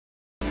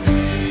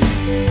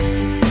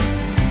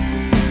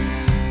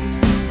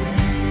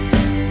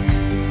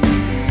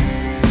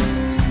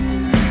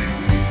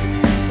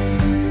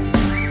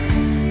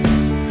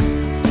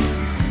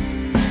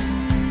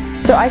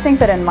So I think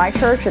that in my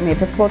church, in the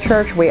Episcopal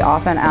Church, we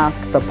often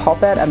ask the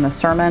pulpit and the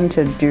sermon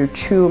to do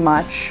too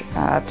much,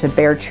 to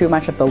bear too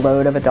much of the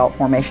load of adult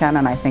formation,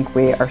 and I think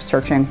we are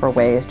searching for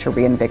ways to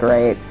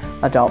reinvigorate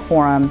adult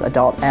forums,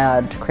 adult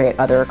ed, to create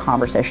other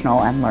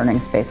conversational and learning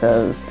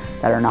spaces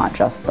that are not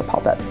just the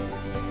pulpit.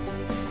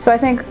 So I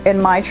think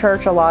in my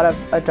church, a lot of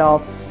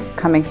adults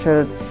coming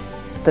to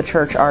the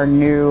church are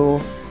new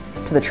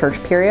to the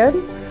church period,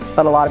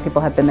 but a lot of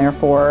people have been there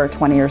for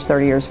 20 years,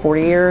 30 years,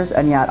 40 years,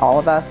 and yet all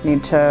of us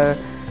need to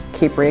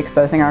keep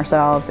re-exposing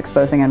ourselves,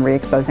 exposing and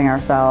re-exposing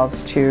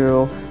ourselves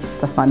to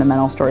the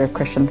fundamental story of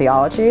Christian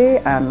theology,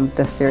 and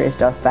this series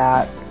does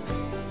that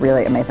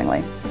really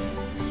amazingly.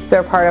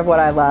 So part of what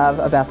I love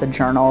about the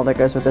journal that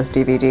goes with this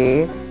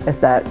DVD is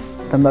that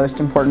the most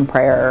important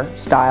prayer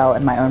style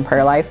in my own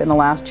prayer life in the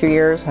last 2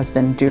 years has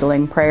been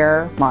doodling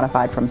prayer,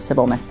 modified from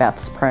Sybil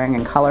Macbeth's Praying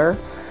in Color,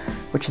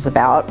 which is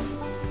about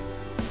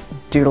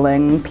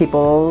doodling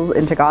people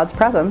into God's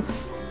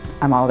presence.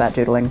 I'm all about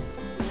doodling.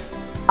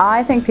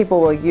 I think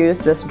people will use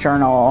this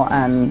journal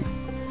and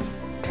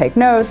take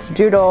notes,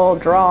 doodle,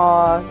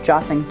 draw,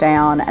 jot things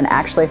down, and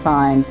actually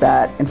find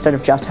that instead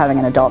of just having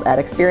an adult ed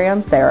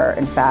experience, they're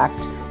in fact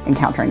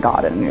encountering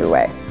God in a new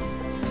way.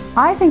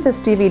 I think this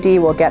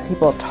DVD will get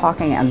people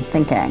talking and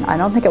thinking. I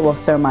don't think it will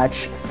so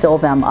much fill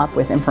them up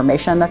with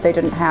information that they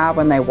didn't have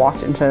when they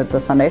walked into the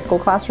Sunday school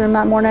classroom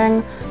that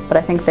morning, but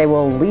I think they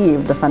will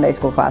leave the Sunday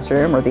school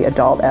classroom or the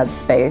adult ed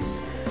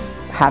space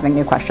having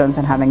new questions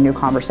and having new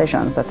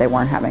conversations that they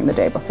weren't having the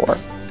day before.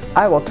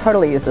 I will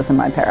totally use this in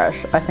my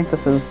parish. I think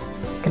this is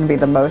going to be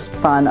the most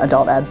fun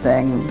adult ed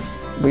thing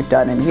we've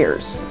done in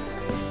years.